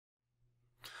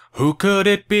Who could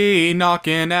it be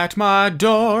knocking at my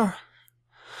door?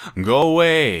 Go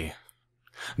away,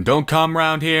 don't come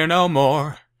round here no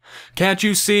more. Can't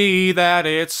you see that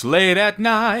it's late at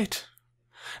night?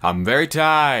 I'm very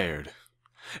tired,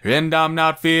 and I'm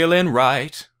not feeling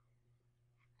right.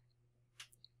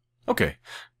 Okay,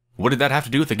 what did that have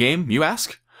to do with the game, you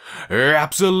ask?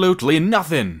 Absolutely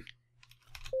nothing.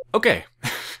 Okay.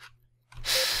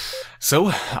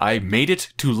 So, I made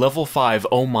it to level 5.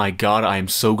 Oh my god, I am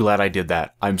so glad I did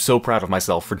that. I'm so proud of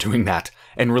myself for doing that,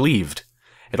 and relieved.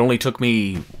 It only took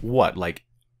me, what, like...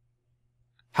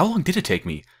 How long did it take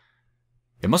me?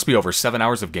 It must be over 7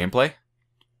 hours of gameplay?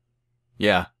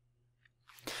 Yeah.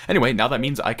 Anyway, now that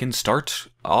means I can start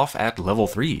off at level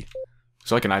 3.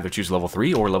 So I can either choose level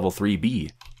 3 or level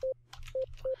 3B.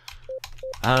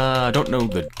 I don't know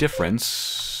the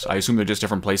difference. I assume they're just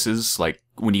different places, like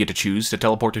when you get to choose to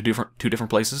teleport to two different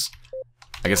places.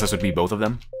 I guess this would be both of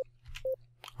them.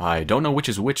 I don't know which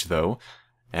is which, though,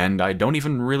 and I don't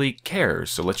even really care,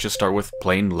 so let's just start with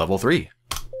plain level 3.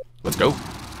 Let's go.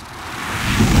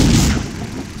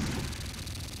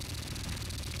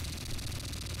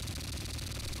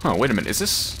 Huh, wait a minute, is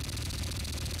this...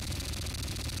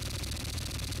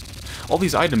 all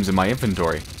these items in my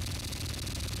inventory.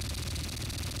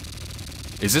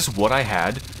 Is this what I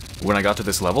had when I got to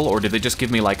this level, or did they just give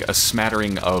me like a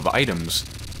smattering of items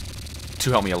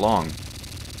to help me along?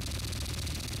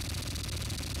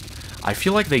 I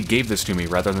feel like they gave this to me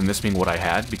rather than this being what I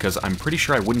had, because I'm pretty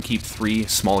sure I wouldn't keep 3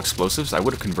 small explosives. I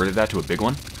would have converted that to a big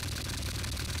one.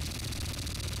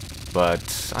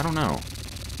 But, I don't know.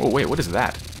 Oh, wait, what is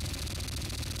that?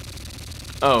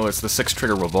 Oh, it's the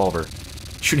 6-trigger revolver.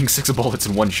 Shooting 6 bullets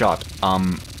in one shot.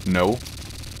 No.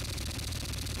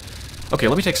 Okay,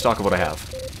 let me take stock of what I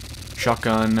have.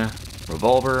 Shotgun,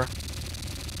 revolver.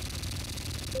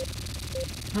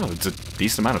 Oh, it's a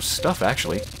decent amount of stuff,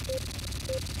 actually.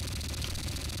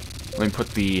 Let me put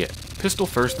the pistol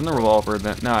first, then the revolver,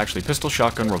 then... no, actually, pistol,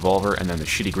 shotgun, revolver, and then the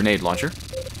shitty grenade launcher.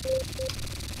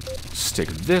 Stick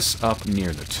this up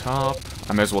near the top.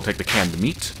 I might as well take the canned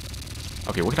meat.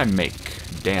 Okay, what can I make?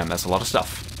 Damn, that's a lot of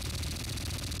stuff.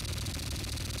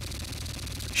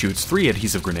 Shoots 3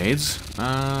 adhesive grenades.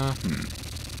 Can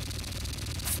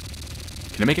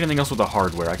I make anything else with the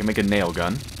hardware? I can make a nail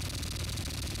gun.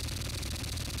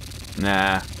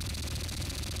 Nah.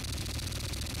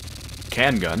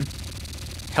 Can gun?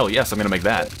 Hell yes, I'm gonna make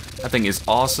that. That thing is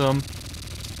awesome.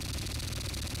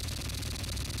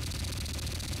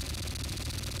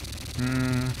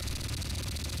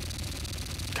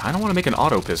 Kinda wanna make an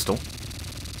auto pistol.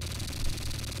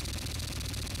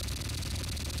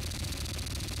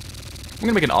 I'm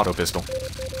gonna make an auto pistol.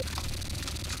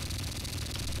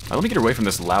 Let me get away from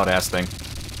this loud-ass thing.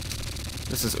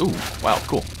 This is... ooh, wow,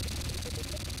 cool.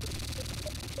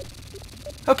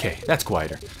 Okay, that's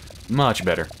quieter. Much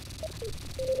better.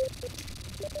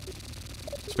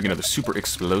 Speaking of the super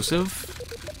explosive...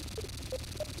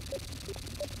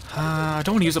 I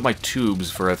don't want to use up my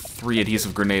tubes for a 3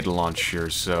 adhesive grenade launcher,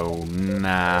 so...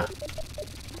 nah.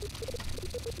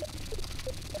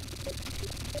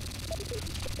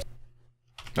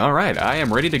 Alright, I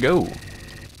am ready to go.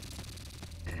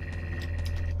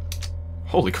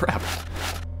 Holy crap.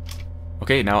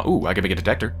 Okay, now, ooh, I can make a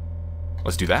detector.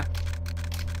 Let's do that.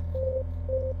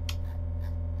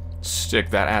 Stick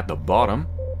that at the bottom.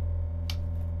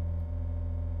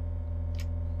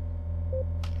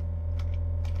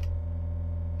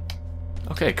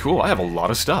 Okay, cool, I have a lot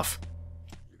of stuff.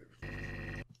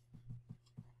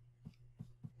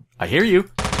 I hear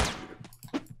you.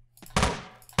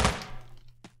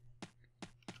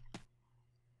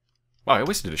 Wow, I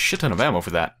wasted a shit ton of ammo for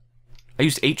that. I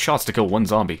used 8 shots to kill 1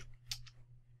 zombie.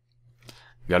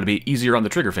 Gotta be easier on the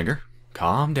trigger finger.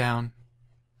 Calm down.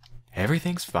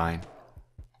 Everything's fine.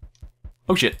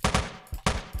 Oh shit.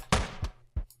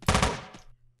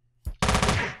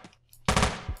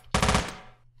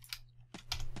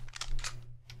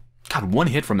 God, 1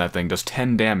 hit from that thing does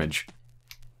 10 damage.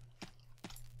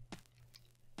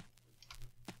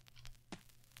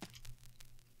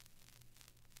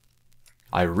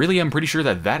 I really am pretty sure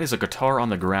that that is a guitar on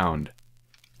the ground.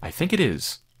 I think it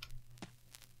is.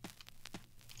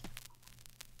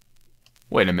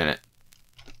 Wait a minute.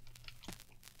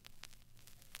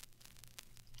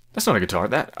 That's not a guitar.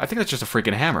 I think that's just a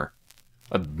freaking hammer.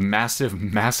 A massive,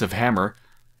 massive hammer,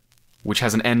 which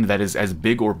has an end that is as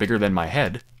big or bigger than my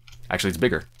head. Actually, it's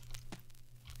bigger.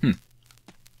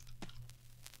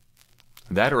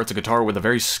 That, or it's a guitar with a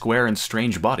very square and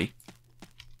strange body.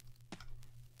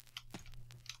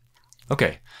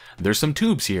 Okay, there's some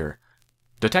tubes here.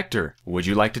 Detector, would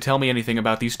you like to tell me anything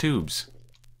about these tubes?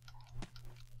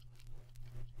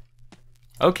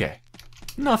 Okay.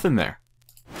 Nothing there.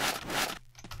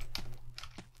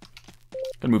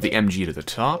 Gonna move the MG to the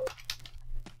top.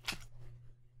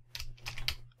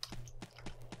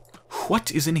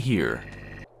 What is in here?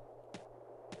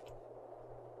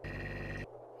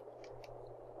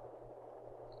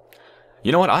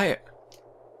 You know what? I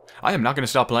am not going to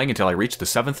stop playing until I reach the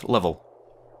 7th level.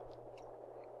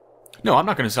 No, I'm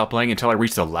not going to stop playing until I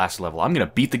reach the last level. I'm going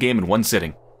to beat the game in one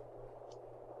sitting.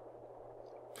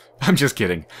 I'm just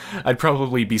kidding. I'd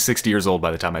probably be 60 years old by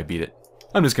the time I beat it.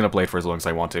 I'm just going to play it for as long as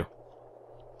I want to.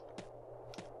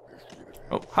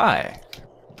 Oh, hi.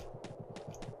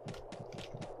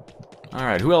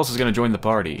 Alright, who else is going to join the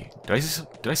party? Did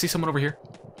I see someone over here?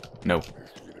 No.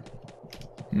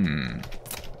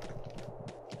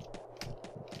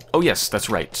 Oh yes, that's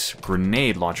right.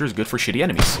 Grenade launcher is good for shitty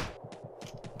enemies.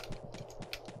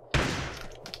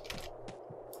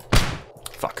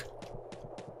 Fuck.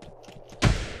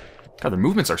 God, their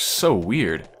movements are so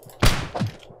weird.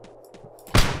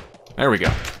 There we go.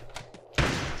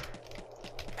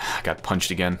 Got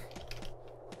punched again.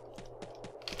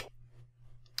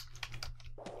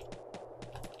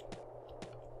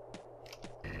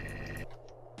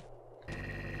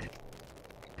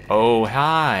 Oh,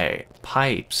 hi.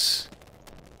 Pipes.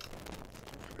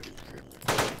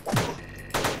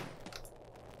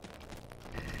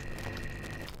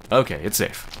 Okay, it's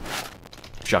safe.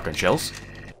 Shotgun shells.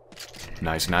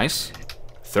 Nice, nice.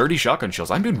 30 shotgun shells.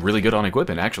 I'm doing really good on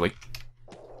equipment, actually.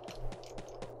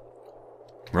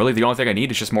 Really, the only thing I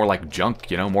need is just more, like, junk,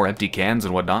 you know? More empty cans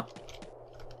and whatnot.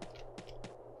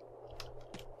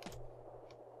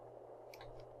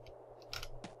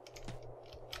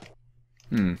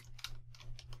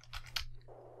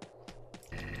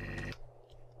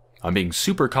 I'm being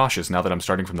super cautious now that I'm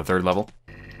starting from the 3rd level.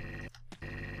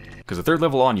 Because the 3rd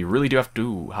level on, you really do have to...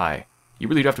 Ooh, hi. You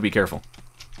really do have to be careful.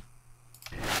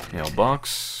 Nail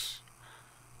box.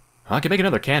 I can make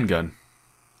another can gun.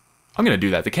 I'm gonna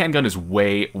do that. The can gun is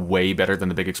way, way better than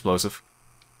the big explosive.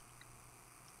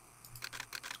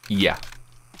 Yeah.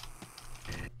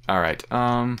 Alright,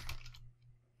 Alright,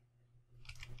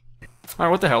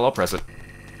 what the hell? I'll press it.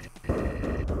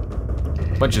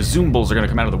 Bunch of Zoombles are gonna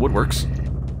come out of the woodworks.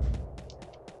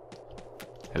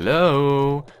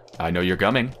 Hello? I know you're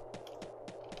coming.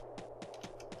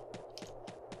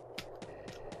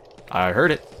 I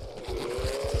heard it.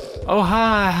 Oh,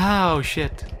 hi. Oh,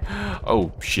 shit.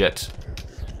 Oh, shit.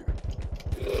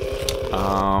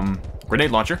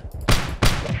 Grenade launcher.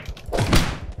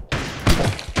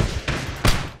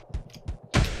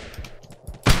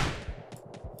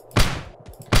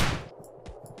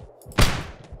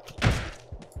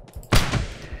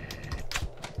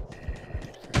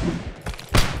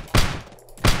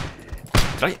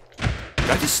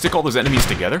 Did I just stick all those enemies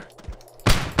together?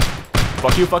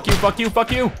 Fuck you, fuck you, fuck you,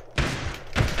 fuck you!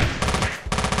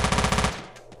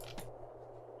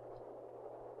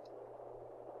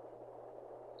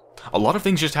 A lot of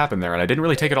things just happened there, and I didn't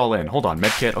really take it all in. Hold on,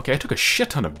 medkit. Okay, I took a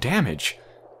shit ton of damage.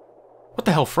 What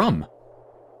the hell from?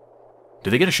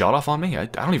 Did they get a shot off on me? I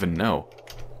don't even know.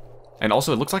 And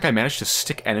also, it looks like I managed to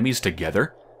stick enemies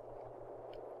together.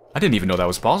 I didn't even know that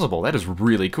was possible. That is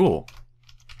really cool.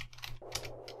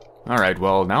 Alright,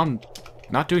 well, now I'm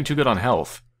not doing too good on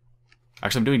health.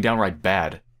 Actually, I'm doing downright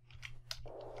bad.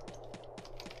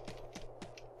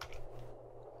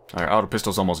 Alright, auto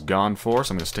pistol's almost gone for,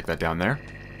 so I'm gonna stick that down there.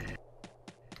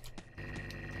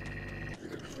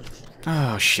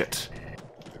 Oh, shit.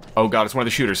 Oh god, it's one of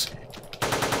the shooters.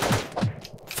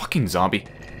 Fucking zombie.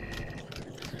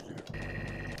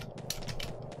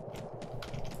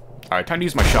 Alright, time to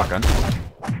use my shotgun.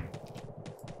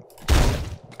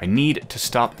 I need to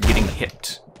stop getting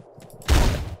hit.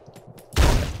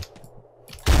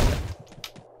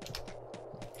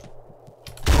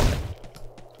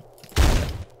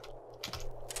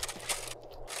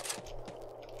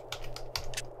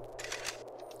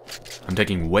 I'm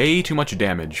taking way too much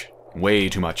damage. Way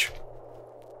too much.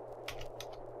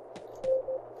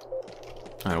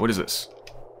 Alright, what is this?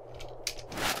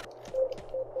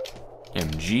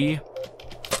 MG.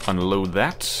 Unload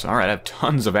that. Alright, I have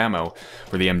tons of ammo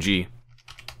for the MG.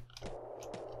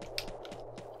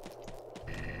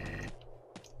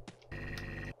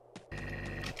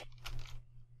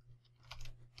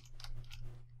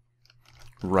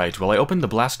 Right, well I opened the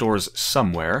blast doors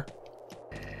somewhere,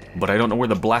 but I don't know where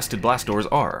the blasted blast doors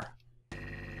are.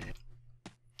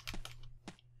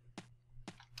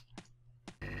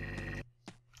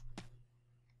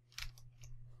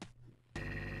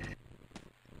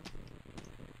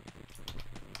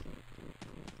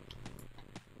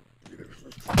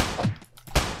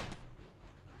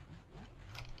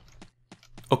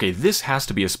 Okay, this has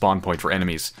to be a spawn point for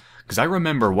enemies. Because I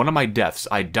remember one of my deaths,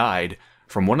 I died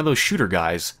from one of those shooter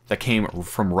guys that came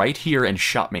from right here and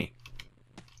shot me.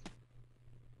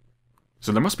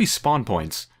 So there must be spawn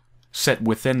points set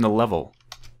within the level.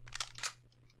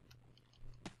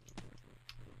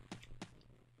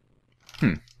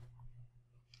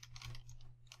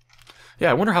 Yeah,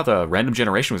 I wonder how the random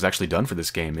generation was actually done for this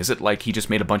game. Is it like he just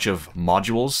made a bunch of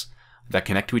modules that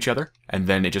connect to each other, and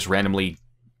then it just randomly,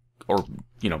 or,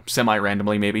 you know,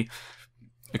 semi-randomly maybe,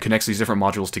 it connects these different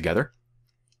modules together?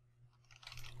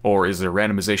 Or is there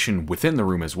randomization within the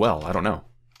room as well? I don't know.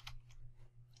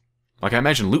 Like, I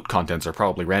imagine loot contents are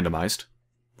probably randomized.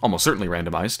 Almost certainly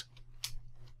randomized.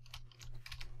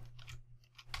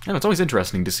 And it's always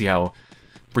interesting to see how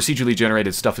procedurally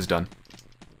generated stuff is done.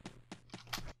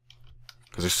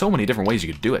 Because there's so many different ways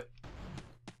you could do it.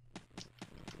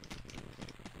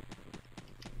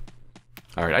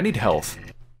 Alright, I need health.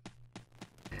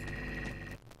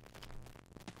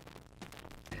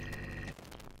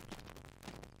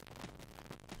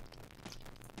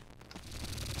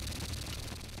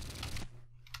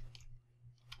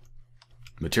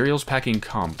 Materials packing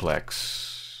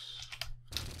complex.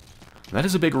 That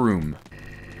is a big room.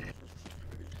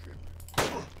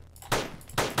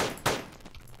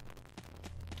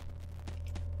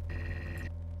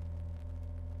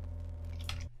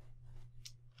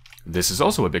 This is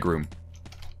also a big room.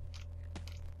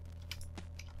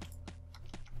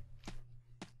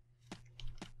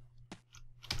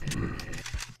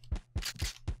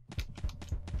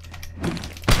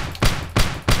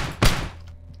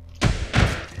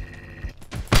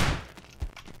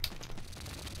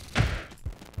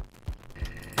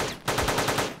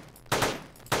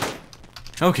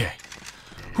 Okay.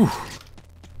 Whew.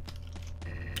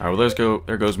 Alright, well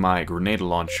there goes my grenade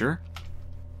launcher.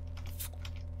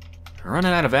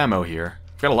 Running out of ammo here.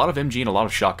 I've got a lot of MG and a lot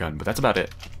of shotgun, but that's about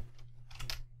it.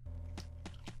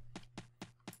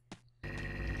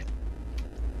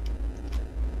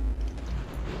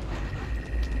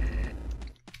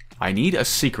 I need a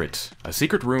secret. A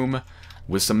secret room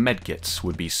with some medkits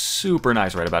would be super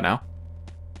nice right about now.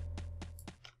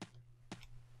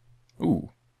 Ooh.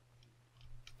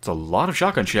 It's a lot of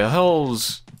shotgun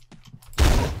shells.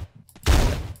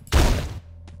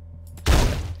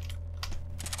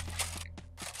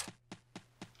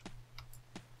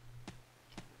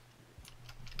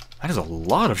 That is a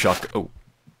lot of shotgun. Oh.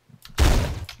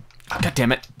 Oh, God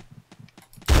damn it.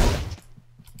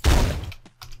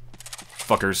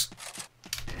 Fuckers.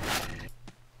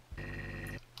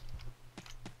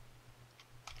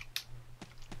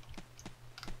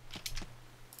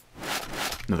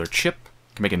 Another chip.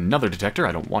 Can make another detector.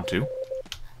 I don't want to.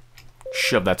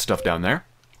 Shove that stuff down there.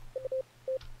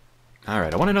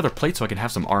 Alright, I want another plate so I can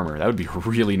have some armor. That would be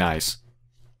really nice.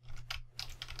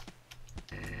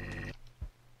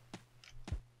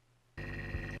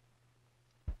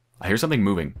 I hear something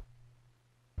moving.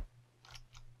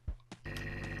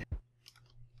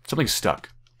 Something's stuck.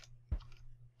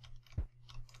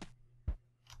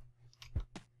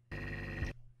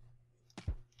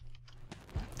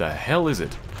 The hell is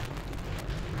it?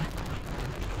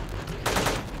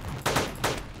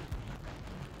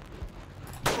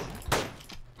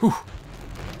 Whew.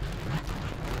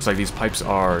 Looks like these pipes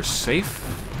are safe.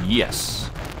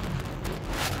 Yes.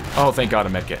 Oh, thank God, a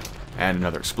medkit. And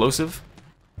another explosive.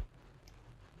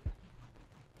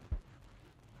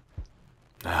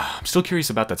 I'm still curious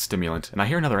about that stimulant, and I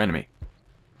hear another enemy.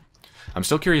 I'm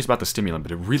still curious about the stimulant,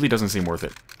 but it really doesn't seem worth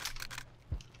it.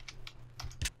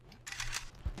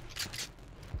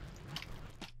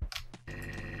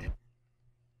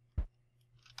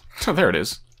 Oh, there it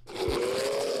is.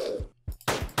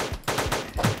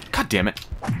 God damn it.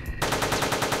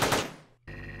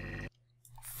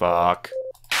 Fuck.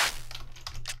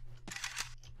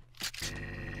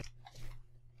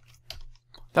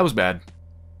 That was bad.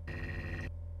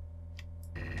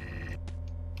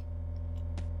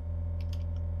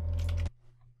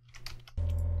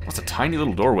 Lots of tiny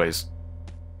little doorways.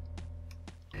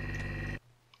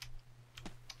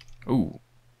 Ooh,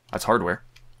 that's hardware.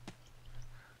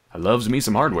 I loves me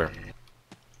some hardware.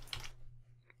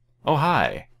 Oh,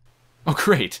 hi. Oh,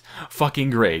 great. Fucking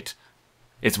great.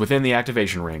 It's within the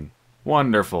activation ring.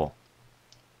 Wonderful.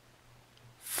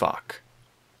 Fuck.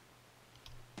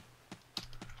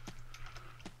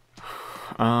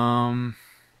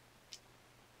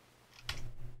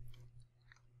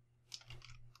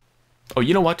 Oh,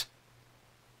 you know what?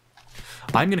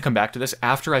 I'm going to come back to this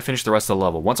after I finish the rest of the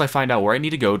level. Once I find out where I need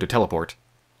to go to teleport,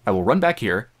 I will run back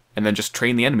here, and then just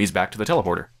train the enemies back to the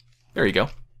teleporter. There you go.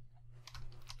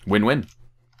 Win-win.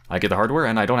 I get the hardware,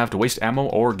 and I don't have to waste ammo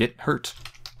or get hurt.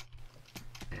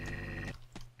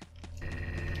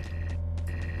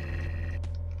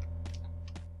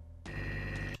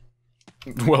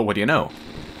 Well, what do you know?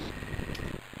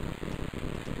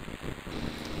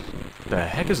 The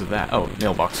heck is that? Oh,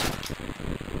 nail box.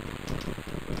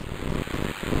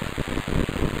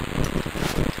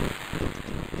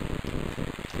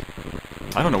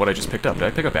 I don't know what I just picked up. Did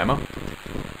I pick up ammo?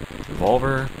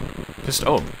 Revolver.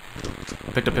 Pistol. Oh.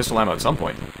 I picked up pistol ammo at some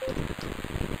point.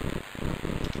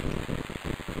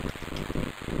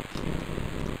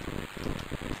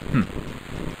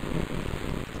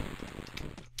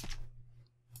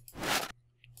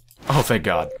 Oh, thank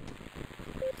God.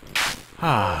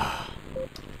 Ah.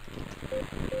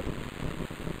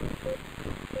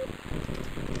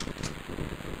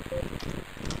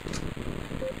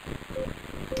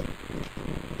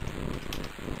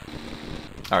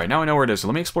 Alright, now I know where it is, so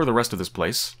let me explore the rest of this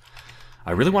place.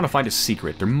 I really want to find a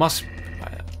secret. There must...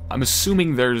 I'm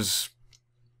assuming there's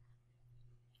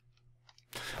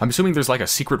like a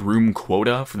secret room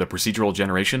quota for the procedural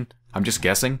generation. I'm just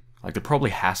guessing. Like, there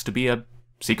probably has to be a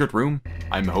secret room.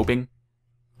 I'm hoping.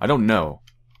 I don't know.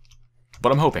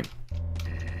 But I'm hoping.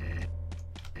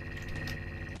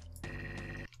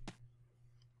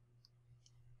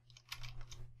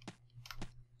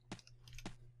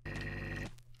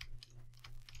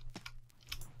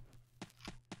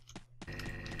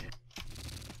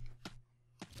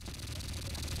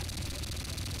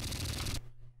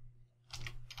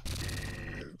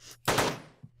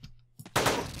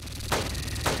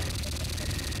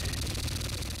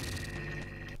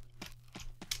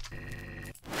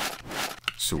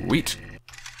 Sweet.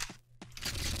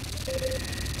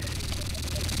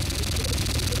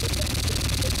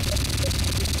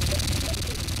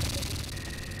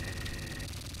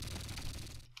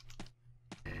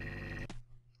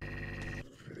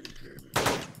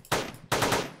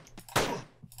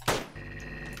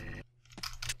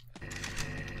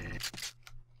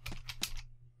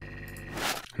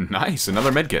 Nice,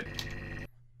 another medkit.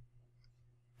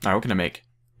 Alright, what can I make?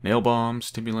 Nail bomb,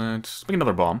 stimulant. Let's make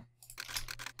another bomb.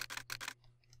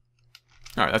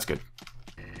 Alright, that's good.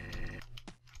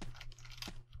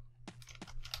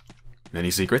 Any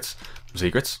secrets?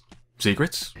 Secrets?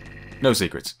 Secrets? No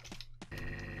secrets.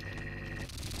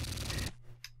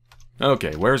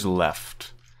 Okay, where's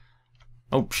left?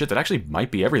 Oh, shit, that actually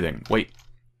might be everything. Wait.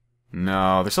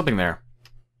 No, there's something there.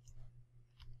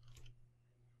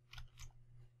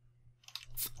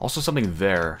 Also something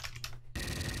there.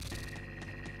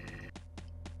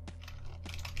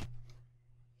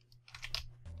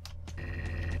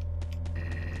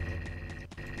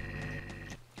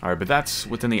 Alright, but that's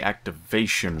within the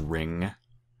activation ring.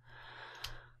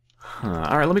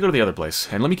 Alright, let me go to the other place.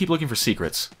 And let me keep looking for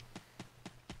secrets.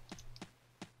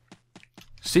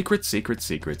 Secrets, secrets,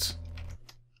 secrets.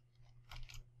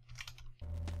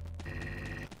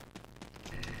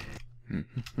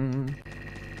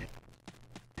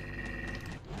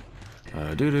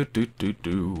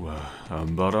 Do-do-do-do-do.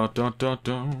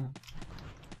 Ba-da-da-da-da.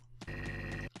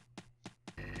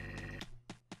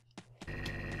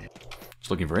 Just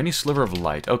looking for any sliver of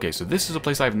light. Okay, so this is a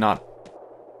place I've not...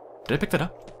 Did I pick that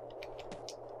up?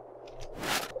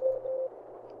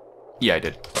 Yeah, I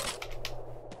did.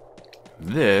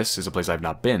 This is a place I've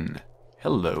not been.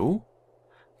 Hello?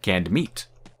 Canned meat.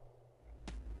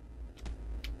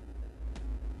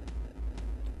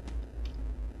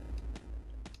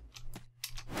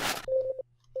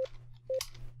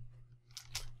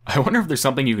 I wonder if there's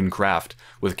something you can craft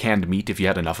with canned meat if you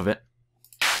had enough of it.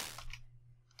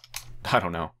 I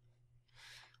don't know.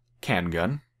 Can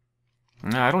gun.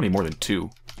 Nah, I don't need more than 2.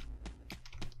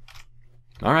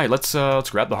 Alright, let's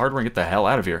grab the hardware and get the hell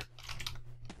out of here.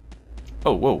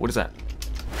 Oh, whoa, what is that?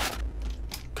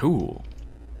 Cool.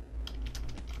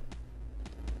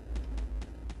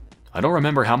 I don't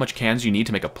remember how much cans you need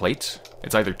to make a plate.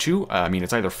 It's either 2,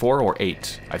 it's either 4 or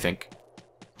 8, I think.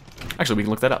 Actually, we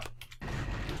can look that up.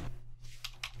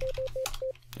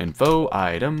 Info,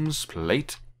 items,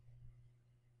 plate.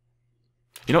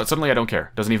 You know what, suddenly I don't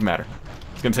care. Doesn't even matter.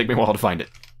 It's gonna take me a while to find it.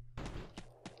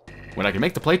 When I can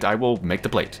make the plate, I will make the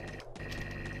plate.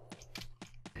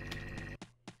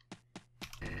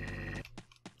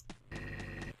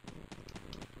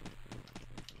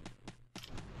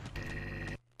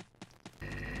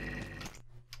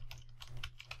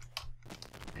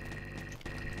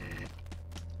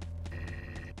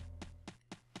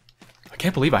 I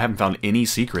can't believe I haven't found any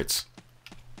secrets.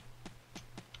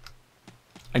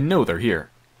 I know they're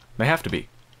here. They have to be.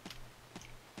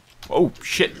 Oh,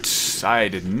 shit. I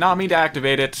did not mean to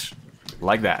activate it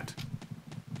like that.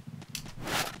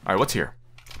 Alright, what's here?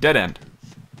 Dead end.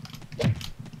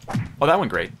 Oh, that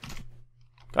went great.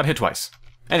 Got hit twice.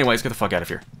 Anyways, get the fuck out of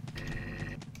here.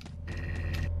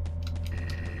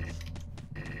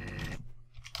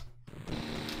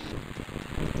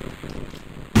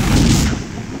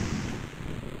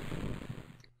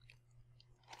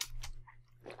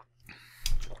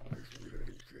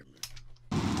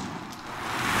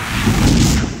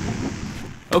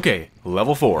 Okay,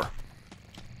 level 4.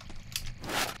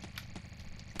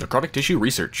 Necrotic tissue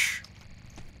research.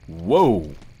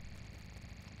 Whoa.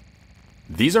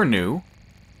 These are new.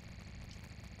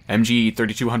 MG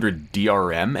 3200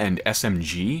 DRM and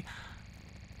SMG.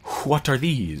 What are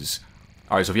these?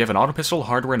 Alright, so if you have an auto pistol,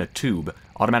 hardware, and a tube,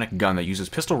 automatic gun that uses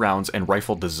pistol rounds and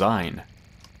rifle design.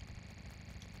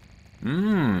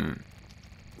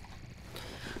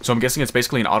 So I'm guessing it's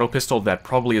basically an auto pistol that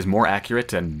probably is more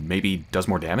accurate and maybe does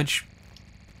more damage?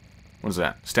 What is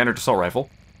that? Standard assault rifle.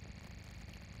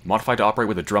 Modified to operate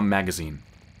with a drum magazine.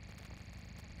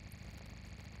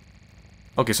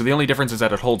 Okay, so the only difference is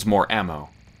that it holds more ammo.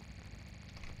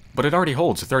 But it already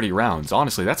holds 30 rounds.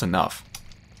 Honestly, that's enough.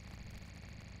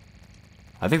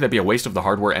 I think that'd be a waste of the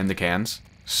hardware and the cans.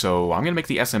 So I'm going to make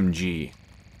the SMG.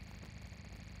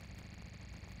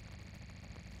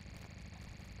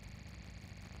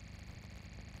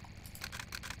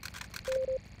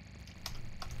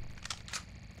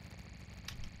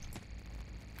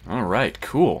 Alright,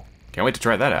 cool. Can't wait to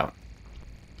try that out.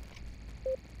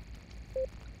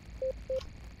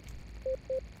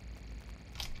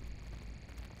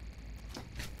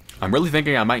 I'm really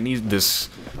thinking I might need this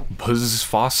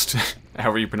Buzzfost,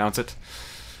 however you pronounce it.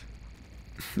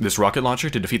 This rocket launcher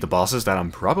to defeat the bosses that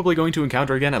I'm probably going to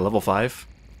encounter again at level 5.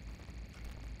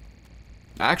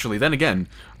 Actually, then again,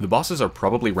 the bosses are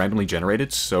probably randomly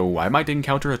generated, so I might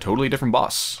encounter a totally different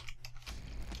boss.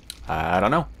 I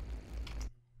don't know.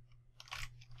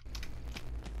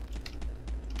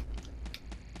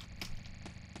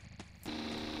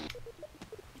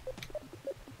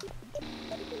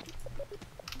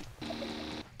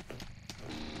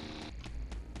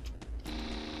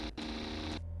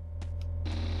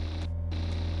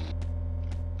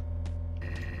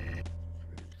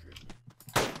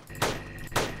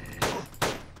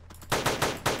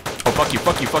 Fuck you,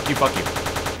 fuck you, fuck you, fuck you.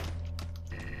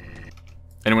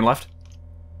 Anyone left?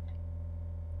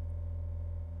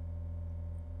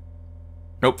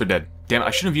 Nope, they're dead. Damn it, I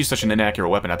shouldn't have used such an inaccurate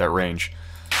weapon at that range.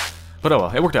 But oh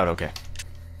well, it worked out okay.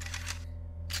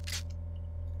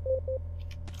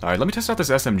 Alright, let me test out this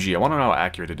SMG. I want to know how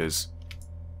accurate it is.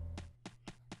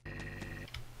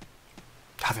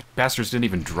 God, the bastards didn't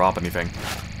even drop anything.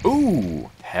 Ooh,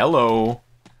 hello.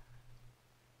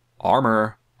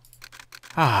 Armor.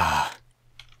 Ah,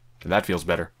 that feels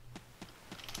better.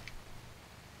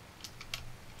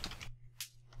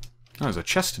 Oh, there's a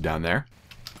chest down there.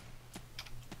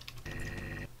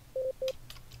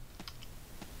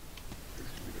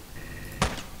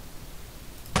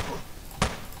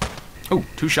 Oh,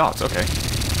 2 shots, okay.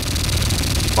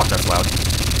 Fuck, that's loud.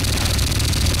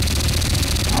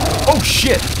 Oh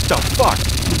shit! The fuck?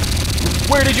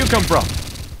 Where did you come from?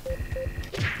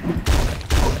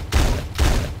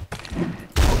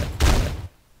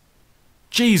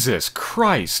 Jesus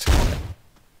Christ.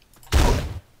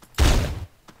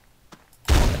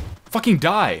 Fucking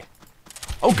die.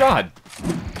 Oh god.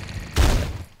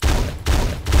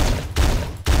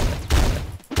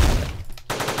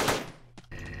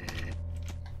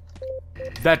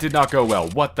 That did not go well.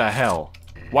 What the hell?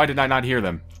 Why did I not hear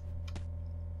them?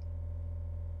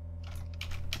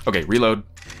 Okay, reload.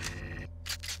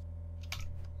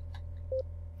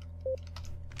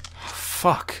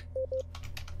 Fuck.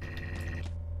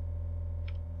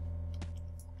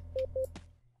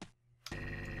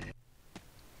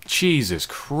 Jesus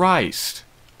Christ.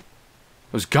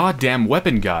 Those goddamn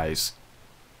weapon guys.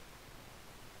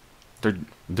 They're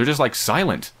just like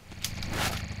silent.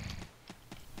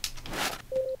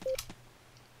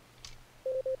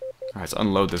 Alright, let's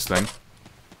unload this thing.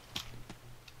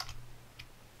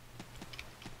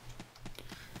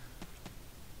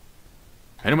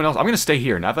 Anyone else? I'm gonna stay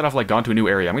here. Now that I've like gone to a new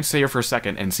area, I'm gonna stay here for a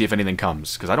second and see if anything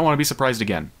comes, because I don't want to be surprised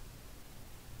again.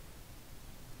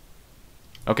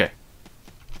 Okay.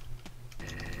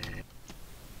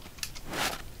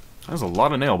 There's a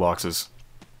lot of nail boxes.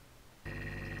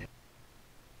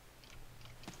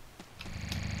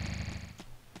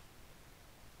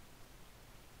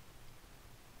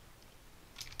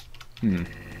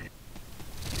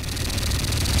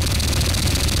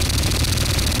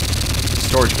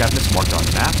 Storage cabinets marked on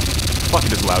map. Fuck,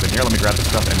 it is loud in here. Let me grab this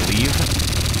stuff and leave.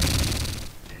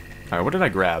 Alright, what did I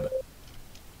grab?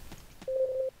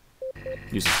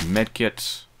 Use this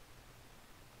medkit.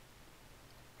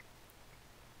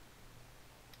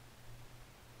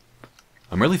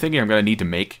 I'm really thinking I'm gonna need to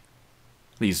make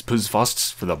these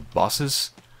Buzzfosts for the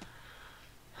bosses.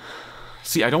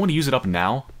 See, I don't want to use it up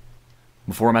now,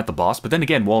 before I'm at the boss, but then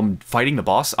again, while I'm fighting the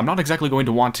boss, I'm not exactly going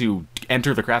to want to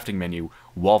enter the crafting menu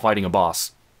while fighting a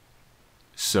boss.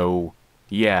 So,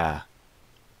 yeah.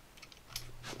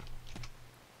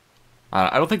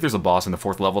 I don't think there's a boss in the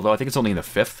 4th level, though. I think it's only in the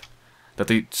 5th that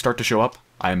they start to show up.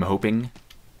 I'm hoping.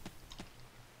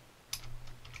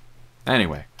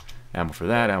 Anyway. Ammo for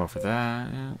that, ammo for that.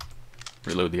 Yeah.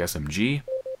 Reload the SMG.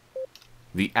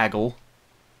 The Aggle.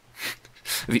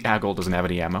 The Aggle doesn't have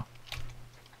any ammo.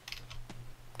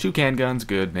 2 can guns,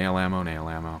 good. Nail ammo, nail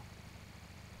ammo.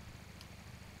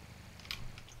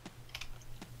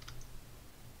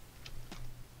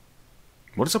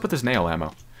 What is up with this nail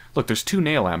ammo? Look, there's 2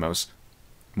 nail ammos.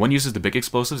 One uses the big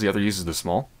explosives, the other uses the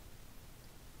small.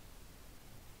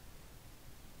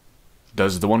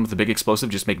 Does the one with the big explosive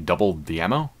just make double the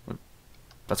ammo?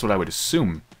 That's what I would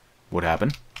assume would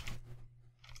happen.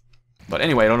 But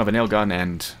anyway, I don't have a nail gun,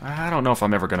 and I don't know if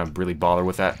I'm ever going to really bother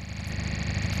with that.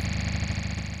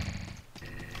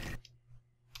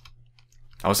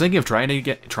 I was thinking of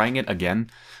trying it again,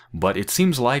 but it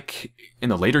seems like in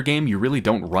the later game you really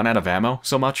don't run out of ammo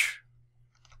so much.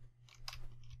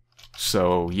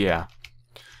 So, yeah.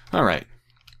 Alright.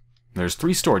 There's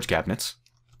 3 storage cabinets.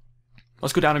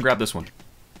 Let's go down and grab this one.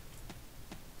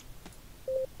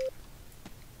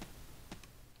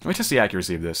 Let me test the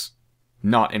accuracy of this.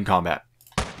 Not in combat.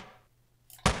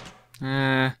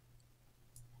 It's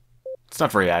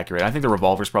not very accurate. I think the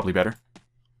revolver's probably better.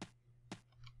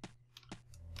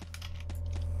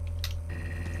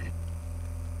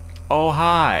 Oh,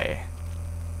 hi.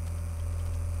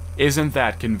 Isn't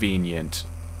that convenient?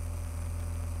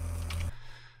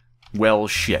 Well,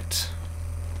 shit.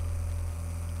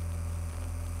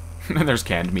 And there's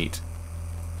canned meat.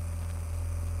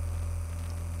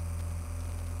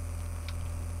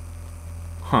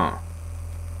 Huh.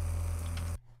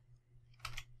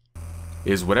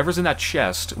 Is whatever's in that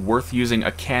chest worth using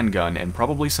a can gun and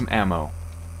probably some ammo?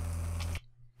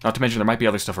 Not to mention there might be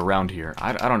other stuff around here.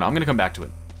 I don't know. I'm gonna come back to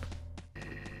it.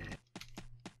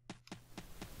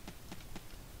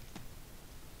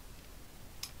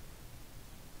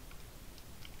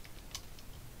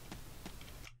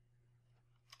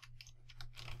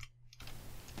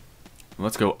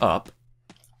 Let's go up.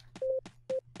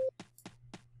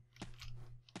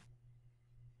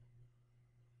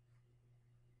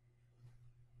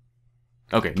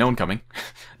 Okay, no one coming.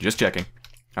 Just checking.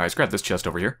 Alright, let's grab this chest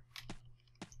over here.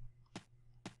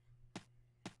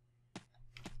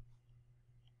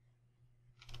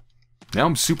 Now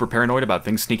I'm super paranoid about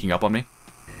things sneaking up on me.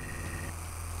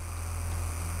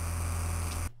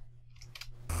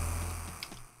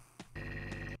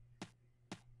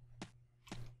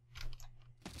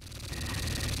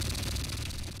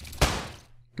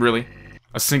 Really?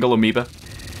 A single amoeba?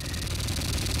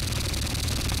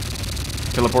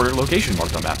 Teleporter location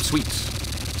marked on map. Sweet.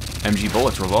 MG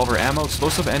bullets, revolver, ammo,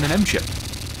 explosive, and an M-chip.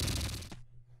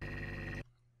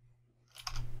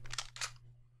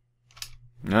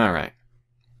 Alright.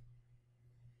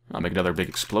 I'll make another big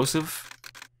explosive.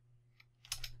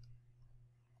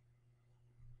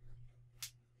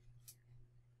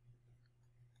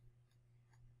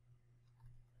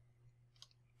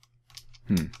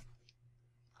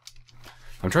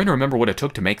 I'm trying to remember what it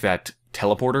took to make that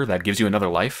teleporter that gives you another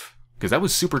life, because that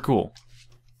was super cool.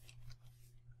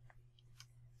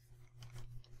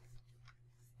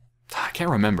 I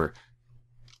can't remember.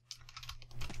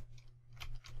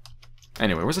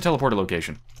 Anyway, where's the teleporter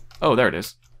location? Oh, there it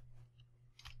is.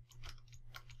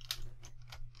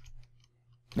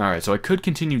 Alright, so I could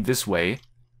continue this way.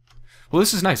 Well,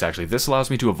 this is nice, actually. This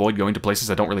allows me to avoid going to places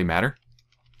that don't really matter.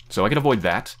 So I can avoid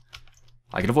that.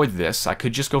 I can avoid this. I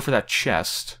could just go for that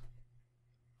chest.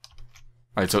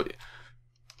 Alright, so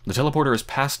the teleporter is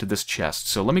past this chest.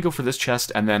 So let me go for this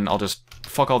chest, and then I'll just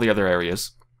fuck all the other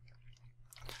areas.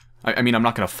 I mean, I'm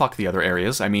not going to fuck the other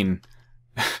areas. I mean,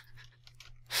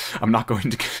 I'm not going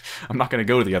to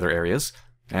go to the other areas.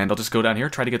 And I'll just go down here,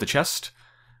 try to get the chest.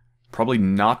 Probably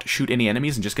not shoot any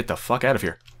enemies, and just get the fuck out of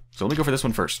here. So let me go for this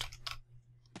one first.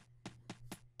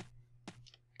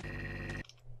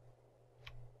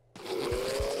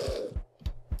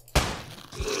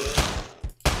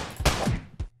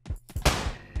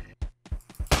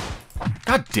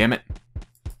 God damn it.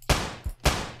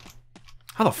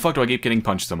 How the fuck do I keep getting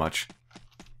punched so much?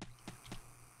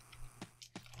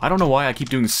 I don't know why I keep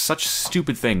doing such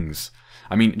stupid things.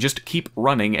 I mean, just keep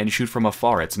running and shoot from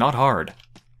afar. It's not hard.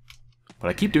 But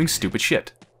I keep doing stupid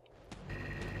shit.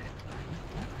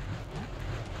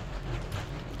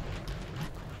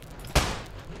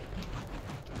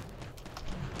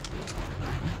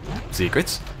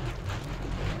 Secrets?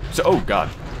 So, oh god.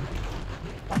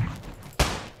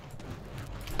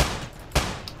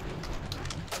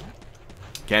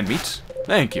 Canned meat?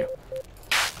 Thank you.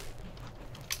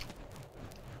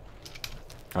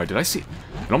 Alright, did I see...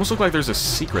 It almost looked like there's a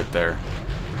secret there.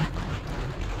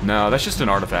 No, that's just an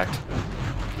artifact.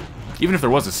 Even if there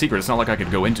was a secret, it's not like I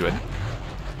could go into it.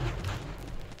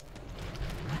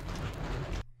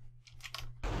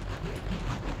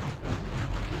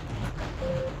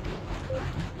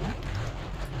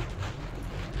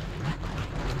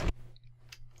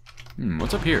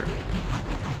 What's up here?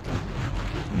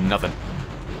 Nothing.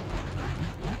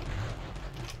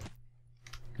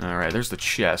 Alright, there's the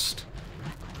chest.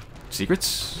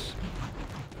 Secrets?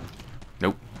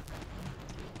 Nope.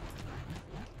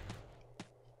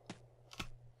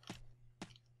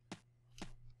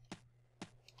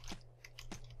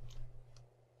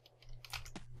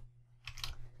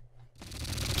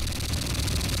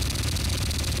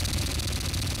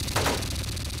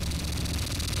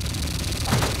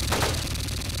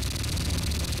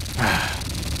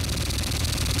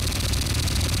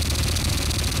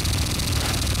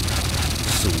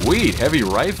 Sweet, heavy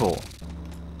rifle.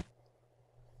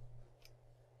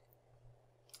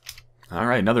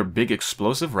 Alright, another big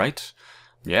explosive, right?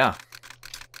 Yeah.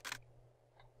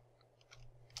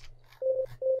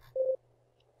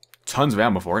 Tons of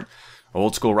ammo for it.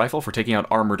 Old school rifle for taking out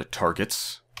armored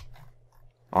targets.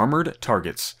 Armored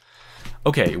targets.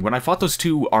 Okay, when I fought those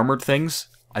two armored things,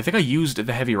 I think I used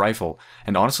the heavy rifle.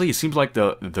 And honestly, it seems like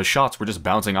the shots were just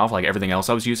bouncing off like everything else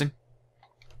I was using.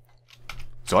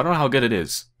 So I don't know how good it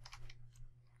is.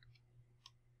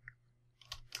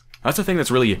 That's the thing that's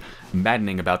really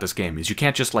maddening about this game, is you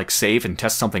can't just, like, save and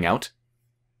test something out.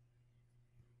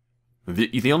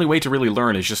 The only way to really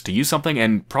learn is just to use something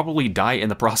and probably die in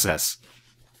the process.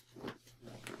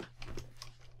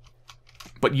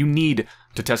 But you need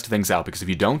to test things out, because if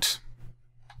you don't,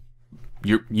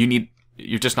 you're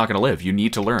just not going to live. You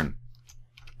need to learn.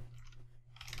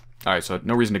 Alright, so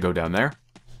no reason to go down there.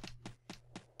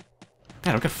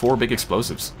 Man, I've got 4 big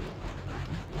explosives.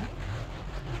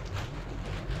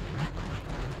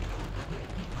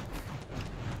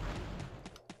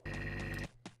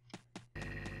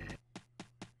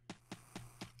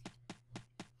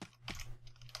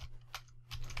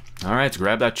 Alright, let's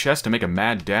grab that chest and make a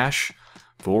mad dash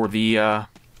for the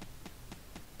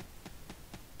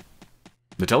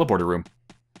teleporter room.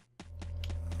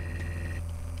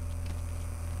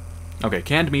 Okay,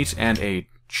 canned meat and a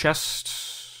chest.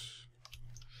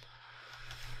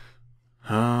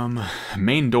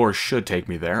 Main door should take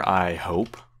me there, I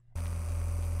hope.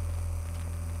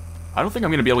 I don't think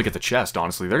I'm going to be able to get the chest,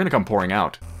 honestly. They're going to come pouring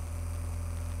out.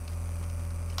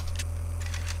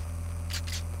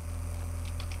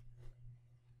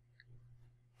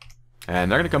 And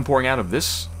they're going to come pouring out of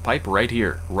this pipe right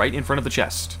here, right in front of the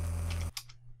chest.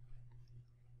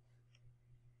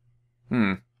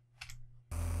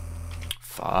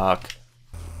 Fuck.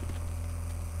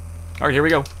 Alright, here we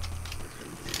go.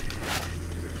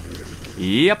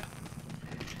 Yep.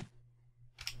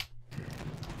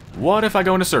 What if I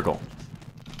go in a circle?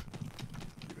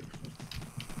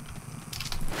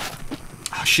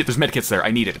 Oh shit, there's medkits there.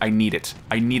 I need it. I need it.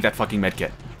 I need that fucking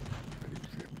medkit.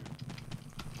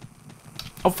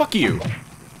 Oh, fuck you!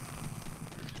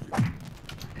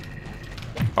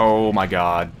 Oh my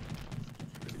god.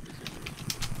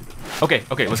 Okay,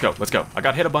 okay, let's go, let's go. I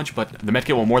got hit a bunch, but the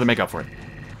medkit will more than make up for it.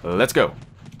 Let's go.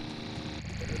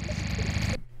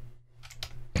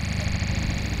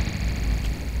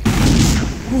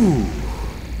 Whew.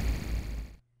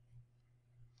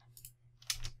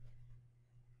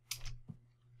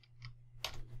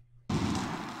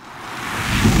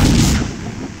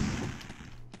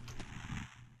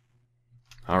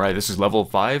 Alright, this is level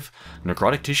 5,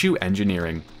 necrotic tissue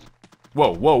engineering.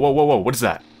 Whoa, whoa, whoa, whoa, whoa, what is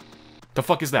that? The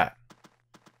fuck is that?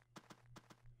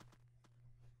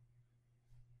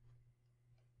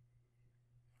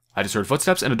 I just heard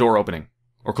footsteps and a door opening.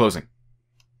 Or closing.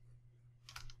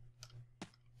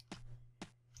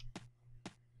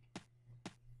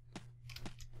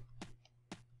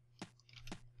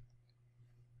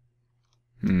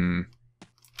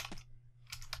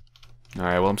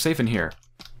 Alright, well I'm safe in here.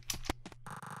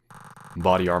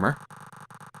 Body armor.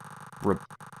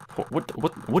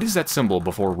 What is that symbol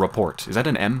before report? Is that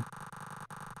an M?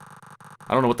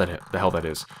 I don't know what the hell that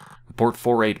is. Report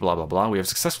 48 blah blah blah. We have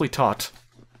successfully taught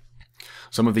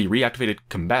some of the reactivated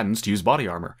combatants to use body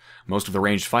armor. Most of the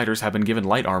ranged fighters have been given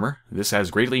light armor. This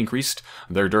has greatly increased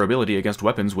their durability against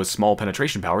weapons with small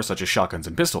penetration power such as shotguns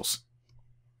and pistols.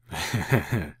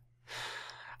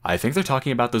 I think they're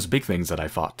talking about those big things that I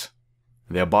fought.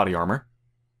 They have body armor.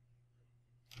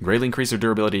 Greatly increase their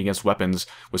durability against weapons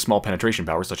with small penetration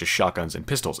power, such as shotguns and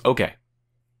pistols. Okay.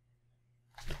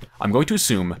 I'm going to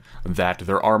assume that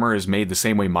their armor is made the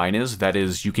same way mine is. That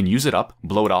is, you can use it up,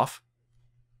 blow it off,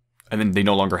 and then they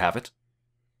no longer have it.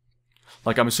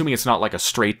 Like, I'm assuming it's not like a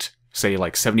straight say,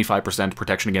 like 75%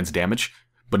 protection against damage,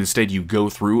 but instead you go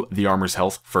through the armor's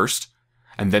health first,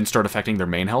 and then start affecting their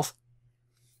main health.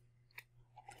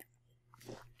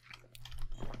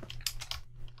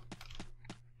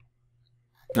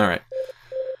 Alright.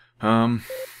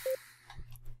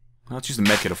 Let's use the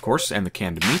medkit, of course, and the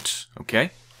canned meat.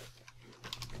 Okay.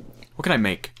 What can I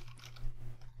make?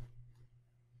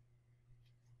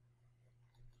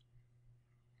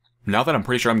 Now that I'm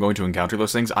pretty sure I'm going to encounter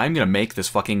those things, I'm going to make this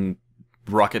fucking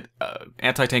rocket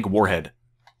anti-tank warhead.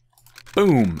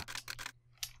 Boom!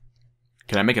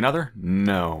 Can I make another?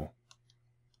 No.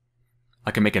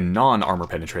 I can make a non-armor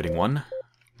penetrating one.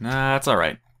 Nah, that's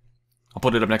alright. I'll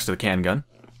put it up next to the can gun.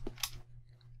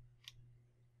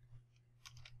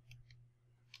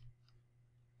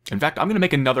 In fact, I'm going to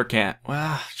make another can...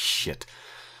 Well, shit.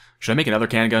 Should I make another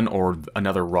can gun or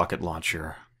another rocket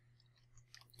launcher?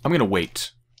 I'm going to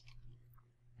wait.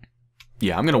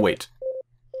 Yeah, I'm going to wait.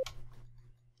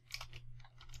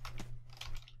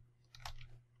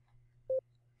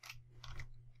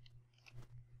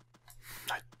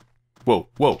 Whoa,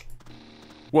 whoa.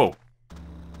 Whoa.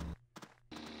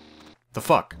 The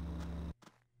fuck?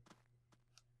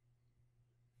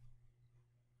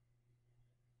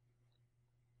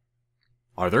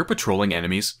 Are there patrolling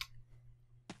enemies?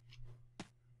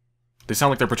 They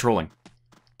sound like they're patrolling.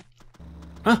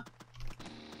 Huh?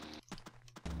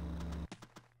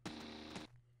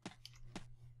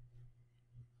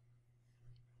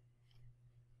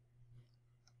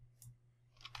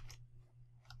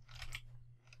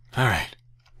 Alright.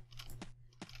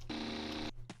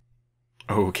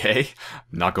 Okay.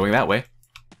 Not going that way.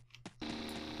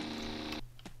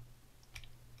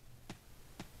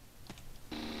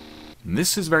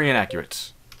 This is very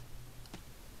inaccurate.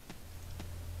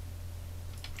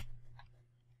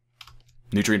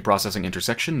 Nutrient processing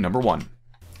intersection number 1.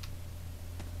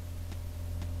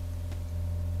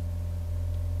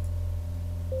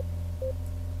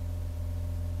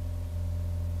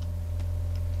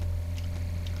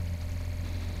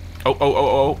 Oh, oh,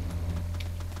 oh, oh.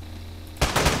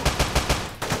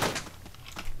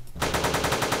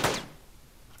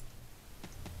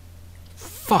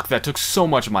 Fuck, that took so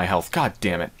much of my health. God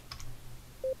damn it.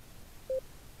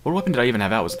 What weapon did I even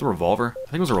have out? Was it the revolver?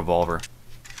 I think it was a revolver.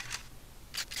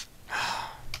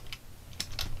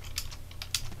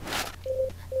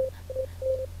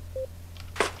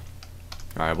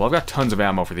 Alright, well I've got tons of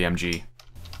ammo for the MG.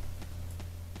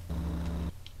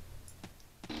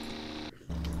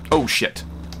 Oh shit.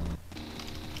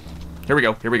 Here we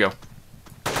go, here we go.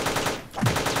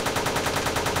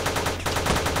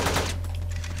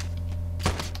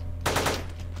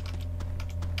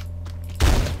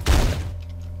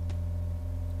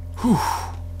 Whew.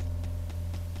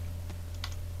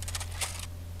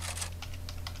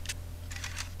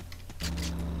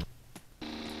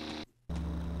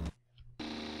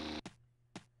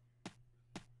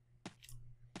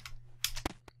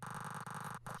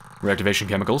 Reactivation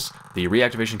chemicals. The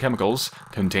reactivation chemicals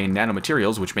contain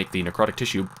nanomaterials which make the necrotic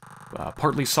tissue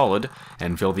partly solid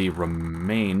and fill the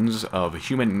remains of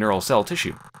human neural cell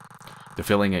tissue. The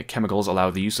filling chemicals allow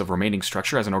the use of remaining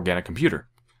structure as an organic computer.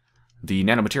 The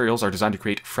nanomaterials are designed to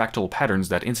create fractal patterns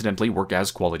that incidentally work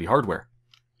as quality hardware.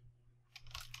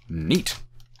 Neat.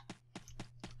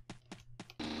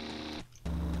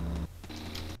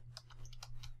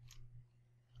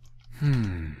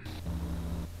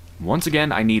 Once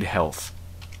again, I need health.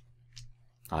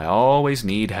 I always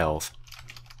need health.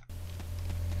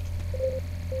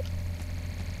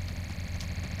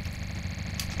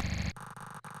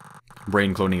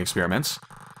 Brain cloning experiments.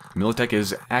 Militech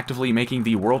is actively making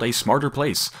the world a smarter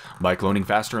place by cloning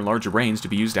faster and larger brains to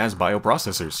be used as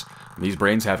bioprocessors. These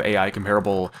brains have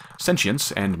AI-comparable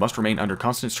sentience and must remain under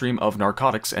constant stream of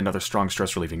narcotics and other strong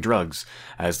stress-relieving drugs,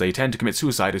 as they tend to commit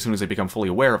suicide as soon as they become fully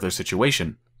aware of their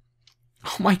situation.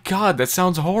 Oh my god, that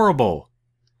sounds horrible!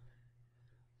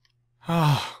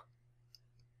 Ah.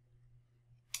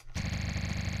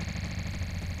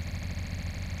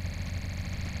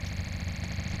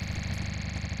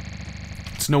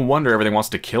 It's no wonder everything wants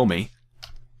to kill me.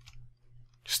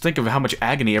 Just think of how much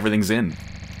agony everything's in.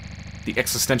 The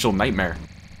existential nightmare.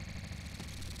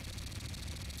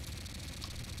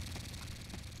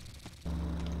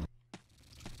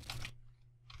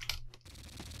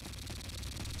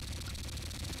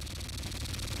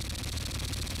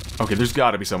 Okay, there's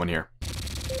gotta be someone here.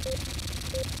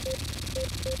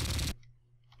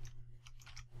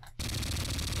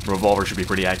 Revolver should be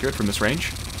pretty accurate from this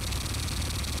range.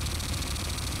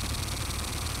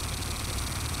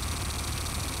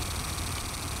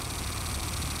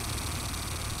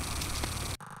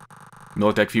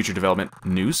 Militech future development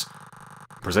news.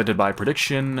 Presented by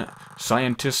Prediction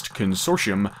Scientist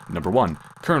Consortium Number 1.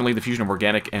 Currently, the fusion of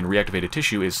organic and reactivated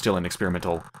tissue is still in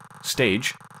experimental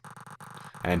stage,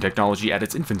 and technology at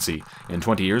its infancy. In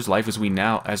 20 years, life as we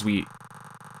now it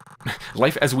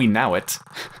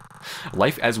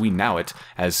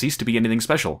has ceased to be anything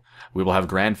special. We will have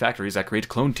grand factories that create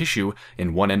cloned tissue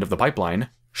in one end of the pipeline,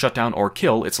 shut down or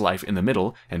kill its life in the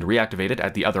middle, and reactivate it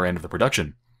at the other end of the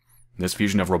production. This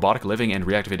fusion of robotic living and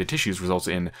reactivated tissues results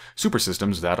in super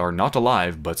systems that are not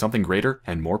alive, but something greater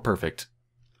and more perfect.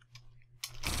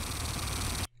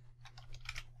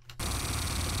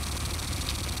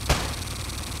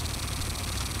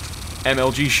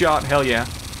 MLG shot, hell yeah.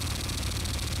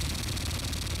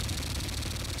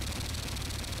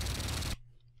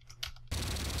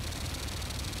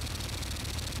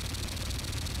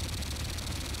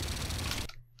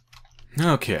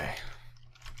 Okay.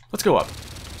 Let's go up.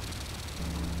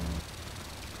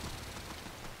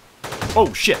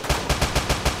 Oh, shit.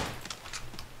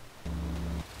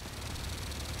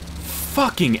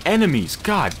 Fucking enemies,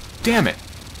 god damn it.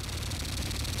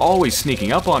 Always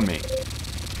sneaking up on me.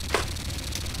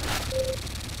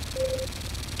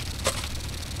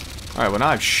 Alright, well now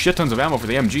I have shit tons of ammo for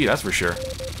the MG, that's for sure.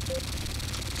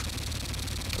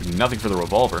 But nothing for the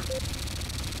revolver.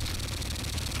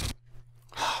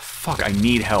 Fuck, I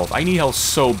need health. I need health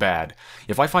so bad.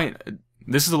 If I find...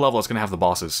 This is the level that's gonna have the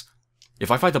bosses. If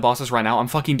I fight the bosses right now, I'm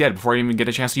fucking dead before I even get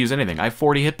a chance to use anything. I have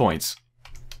 40 hit points.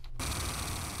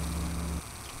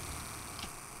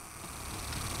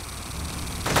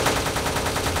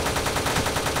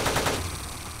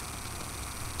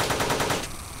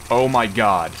 Oh my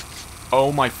god.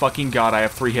 Oh my fucking god, I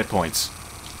have 3 hit points.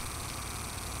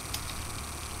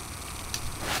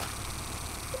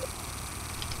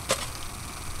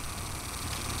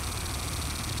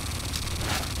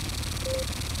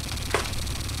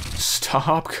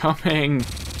 Stop coming.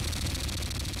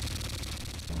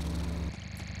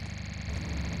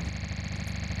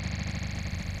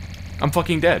 I'm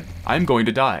fucking dead. I'm going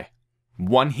to die.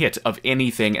 One hit of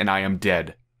anything and I am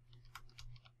dead.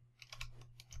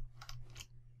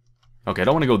 Okay, I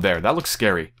don't want to go there. That looks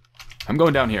scary. I'm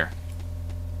going down here.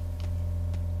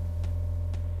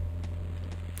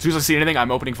 As soon as I see anything,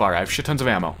 I'm opening fire. I have shit tons of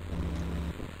ammo.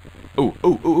 Ooh,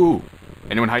 ooh, ooh, ooh.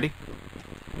 Anyone hiding?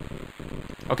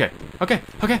 Okay, okay,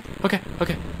 okay, okay,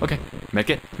 okay, okay. Make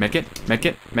it, make it, make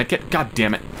it, make it. God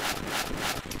damn it.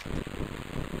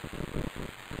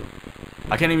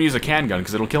 I can't even use a can gun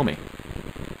because it'll kill me.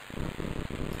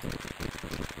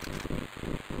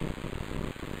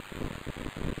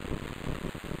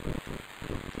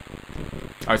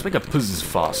 Alright, let's make a puzzle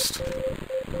fast.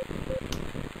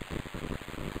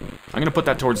 I'm gonna put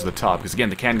that towards the top, because again,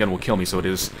 the can gun will kill me, so it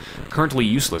is currently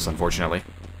useless, unfortunately.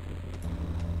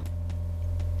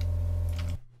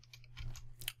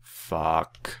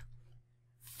 Fuck.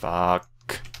 Fuck.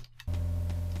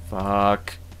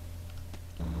 Fuck.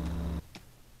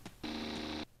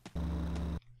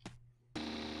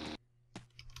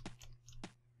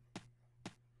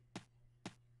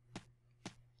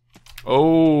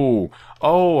 Oh.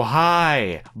 Oh,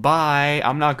 hi. Bye.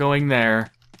 I'm not going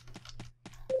there.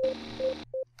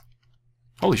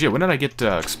 Holy shit, when did I get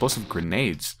explosive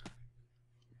grenades?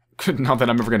 Not that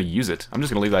I'm ever going to use it. I'm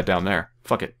just going to leave that down there.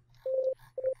 Fuck it.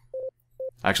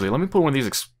 Actually, let me put one of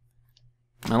these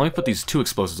now, let me put these 2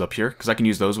 explosives up here, because I can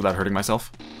use those without hurting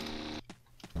myself.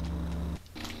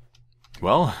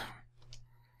 Well,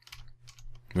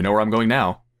 we know where I'm going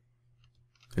now.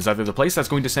 It's either the place that's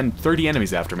going to send 30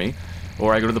 enemies after me,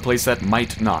 or I go to the place that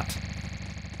might not.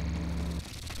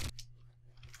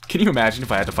 Can you imagine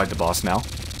if I had to fight the boss now?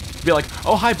 Be like,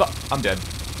 oh hi, I'm dead.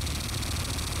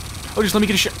 Oh, just let me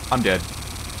get a shot. I'm dead.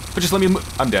 Oh, just let me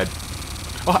I'm dead.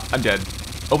 Oh, hi, I'm dead.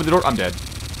 Open the door. I'm dead.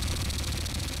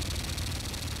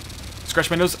 Scratch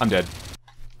my nose. I'm dead.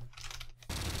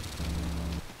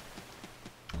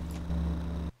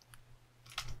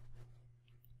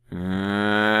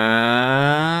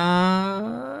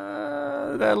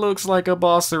 That looks like a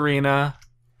boss arena.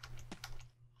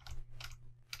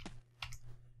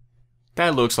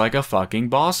 That looks like a fucking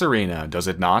boss arena, does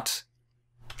it not?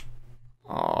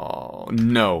 Oh,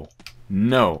 no.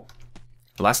 No.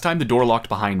 Last time the door locked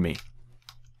behind me.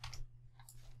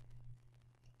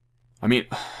 I mean,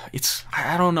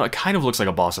 I don't know, it kind of looks like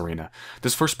a boss arena.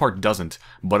 This first part doesn't,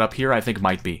 but up here I think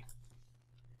might be.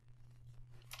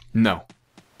 No.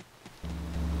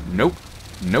 Nope.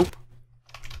 Nope.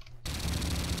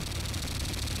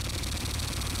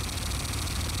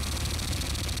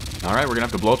 Alright, we're gonna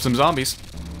have to blow up some zombies.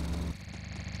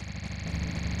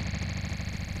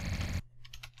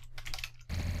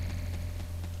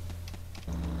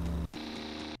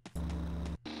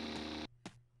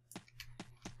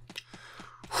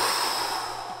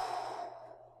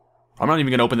 I'm not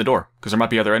even gonna open the door, because there might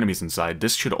be other enemies inside.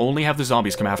 This should only have the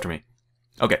zombies come after me.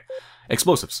 Okay.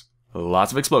 Explosives.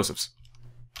 Lots of explosives.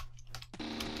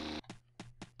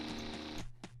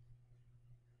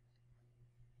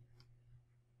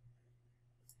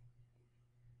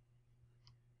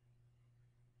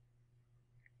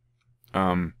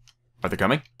 Are they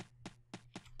coming?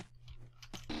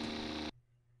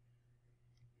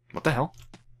 What the hell?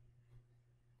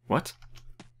 What?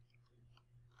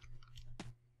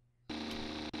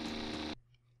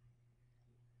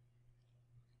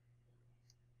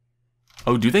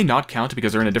 Oh, do they not count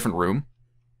because they're in a different room?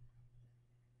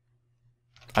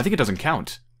 I think it doesn't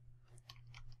count.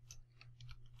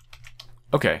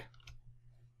 Okay.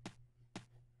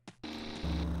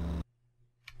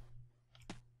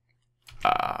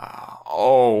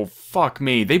 Oh, fuck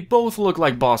me. They both look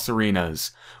like boss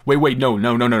arenas. Wait,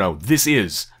 no. This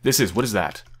is. What is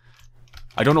that?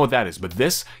 I don't know what that is, but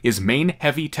this is main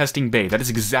heavy testing bay. That is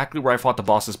exactly where I fought the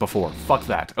bosses before. Fuck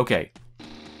that. Okay.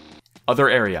 Other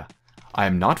area. I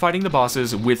am not fighting the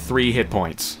bosses with 3 hit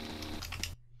points.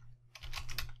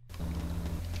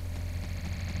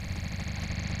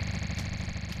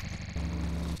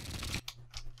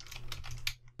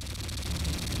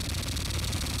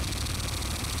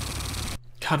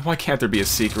 God, why can't there be a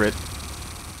secret?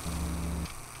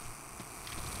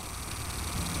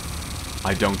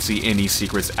 I don't see any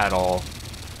secrets at all.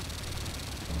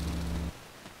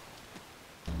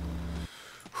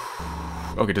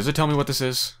 Okay, does it tell me what this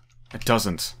is? It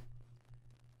doesn't.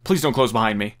 Please don't close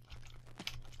behind me.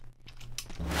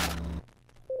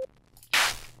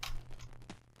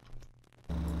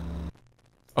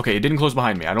 Okay, it didn't close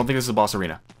behind me. I don't think this is a boss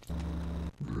arena.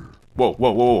 Whoa.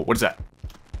 What is that?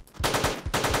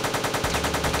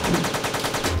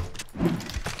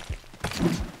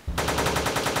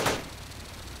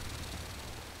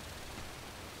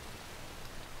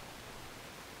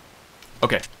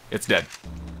 Okay, it's dead.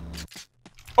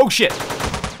 Oh shit!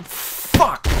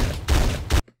 Fuck!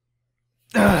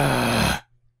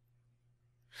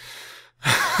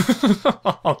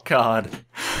 Oh god.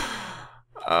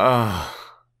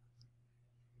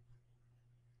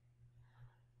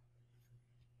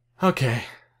 Okay.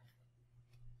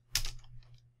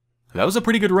 That was a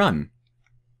pretty good run.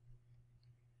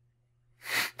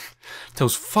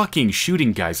 Those fucking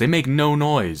shooting guys, they make no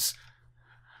noise.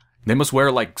 They must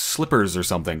wear, like, slippers or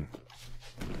something.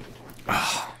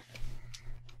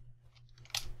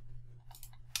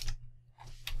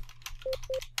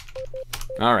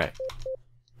 Alright.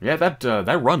 Yeah,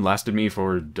 that run lasted me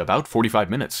for about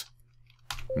 45 minutes.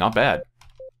 Not bad.